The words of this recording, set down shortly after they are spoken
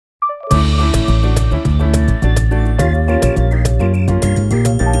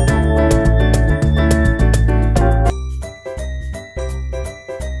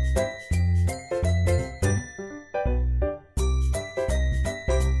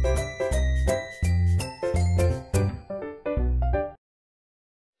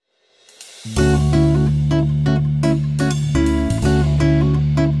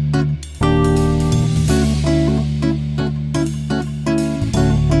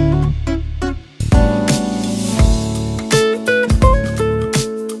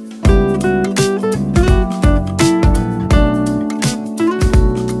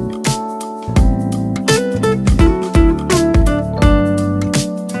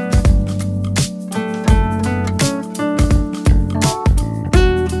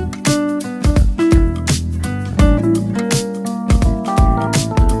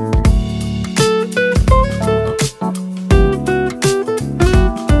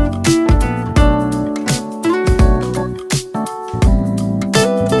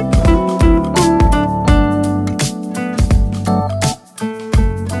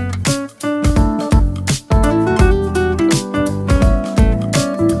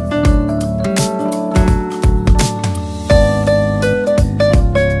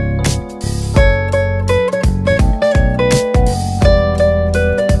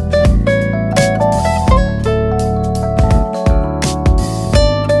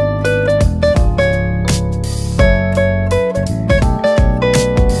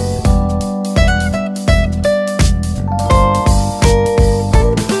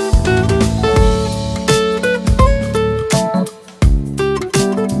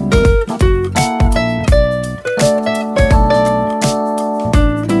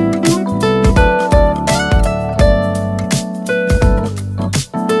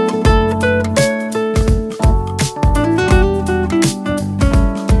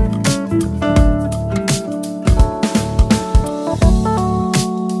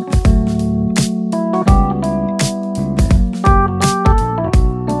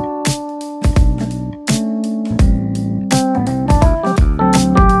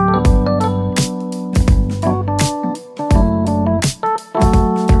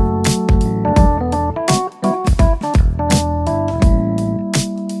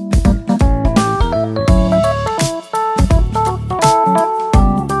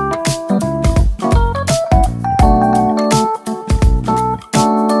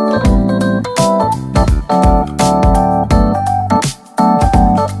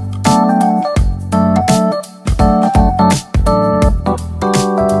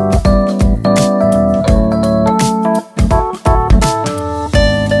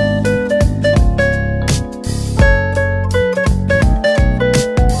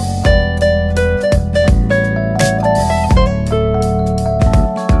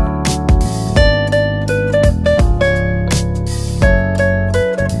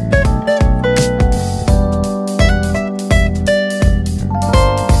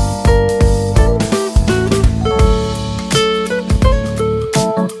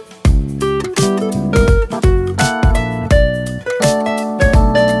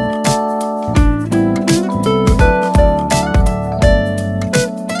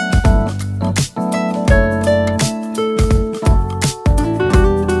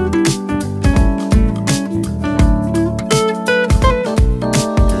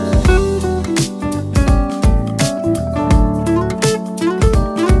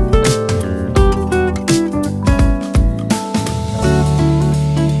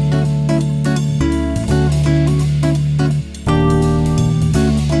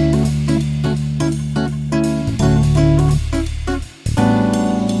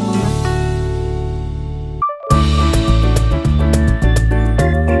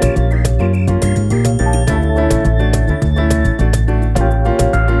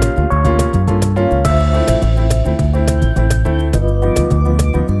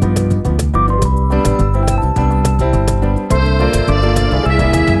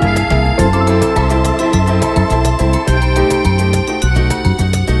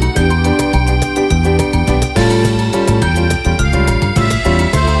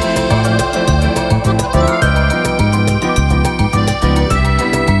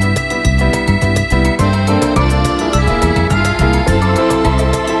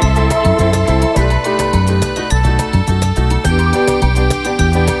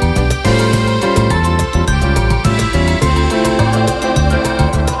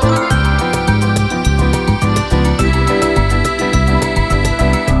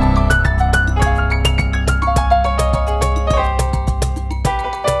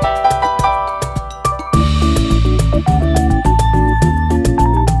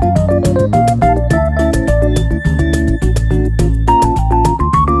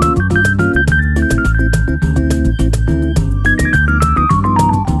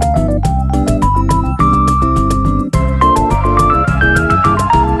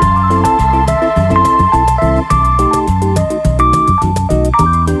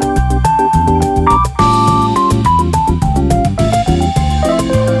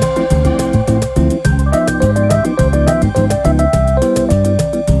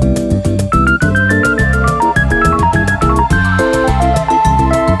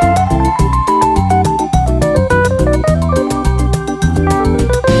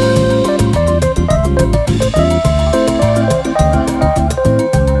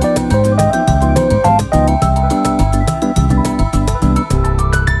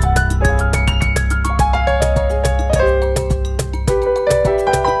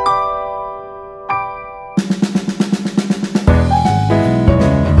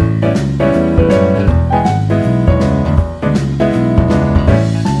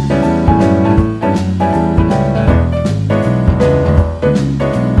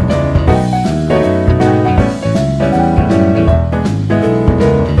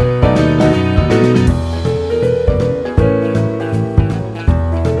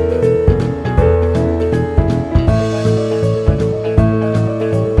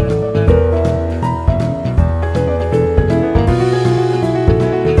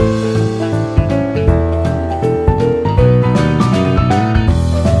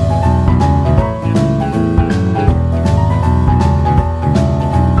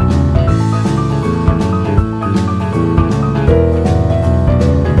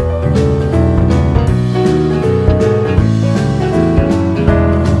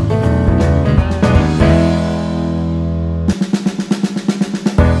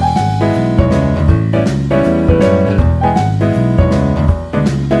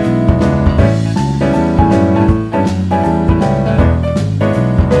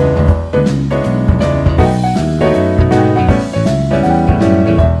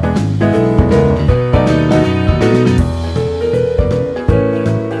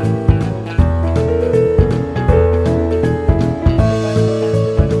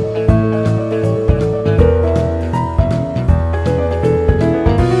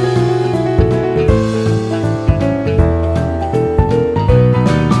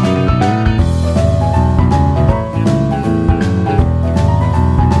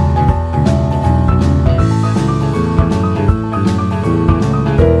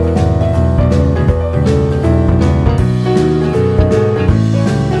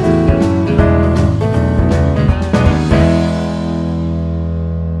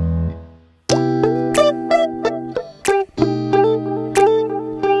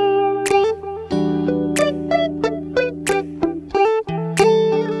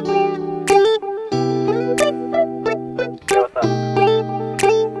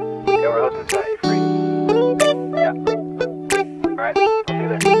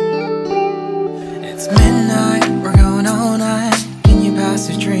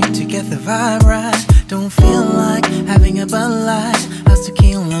glass of drink to get the vibe right. Don't feel like having a Bud Light. How's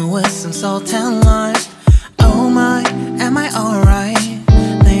tequila with some salt and lime? Oh my, am I alright?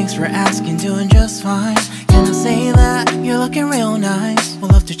 Thanks for asking, doing just fine. Can I say that you're looking real nice?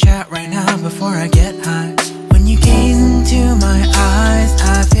 We'll love to chat right now before I get high. When you gaze into my eyes,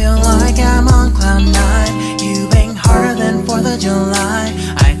 I feel like I'm on cloud nine. You bang harder than 4th of July.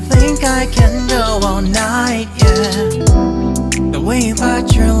 I think I can go all night, yeah. The way you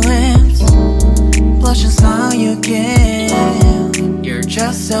bite your lips, blush and smile you give, you're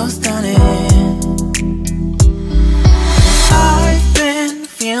just so stunning. I've been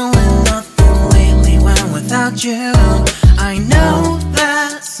feeling nothing lately when without you. I know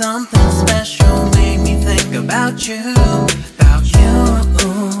that something special made me think about you. About you,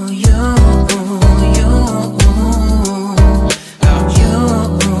 you, you. About you,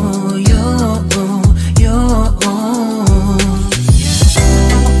 you, you.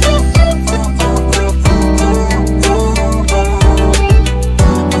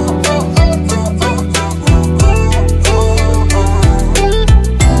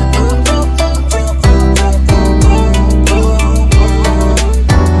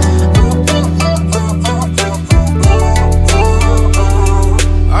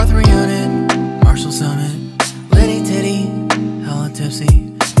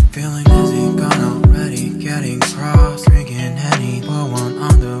 Feeling dizzy, gone already, getting cross. Drinking Henny, pour one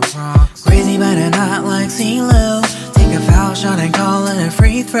on the rocks. Crazy but not like CeeLo. Take a foul shot and call it a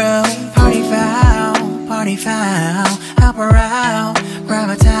free throw. Party foul, help her out. Grab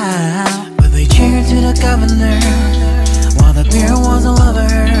a towel, but they cheered to the governor while the beer was a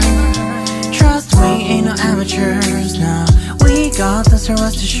lover. Trust we ain't no amateurs, nah. We got this, so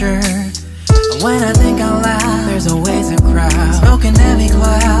rest assured. When I think out loud, there's always a crowd. Smoking heavy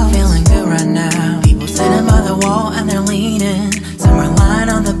cloud, feeling good right now. People sitting by the wall and they're leaning. Some are lying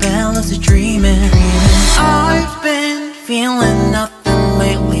on the bed, lucid dreaming. I've been feeling nothing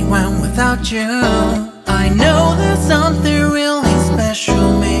lately when without you. I know that something really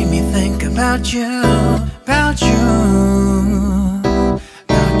special made me think about you. About you,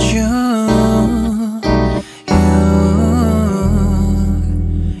 about you.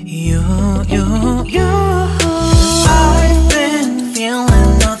 I've been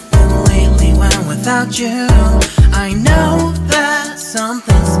feeling nothing lately when without you. I know that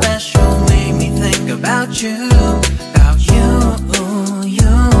something special made me think about you.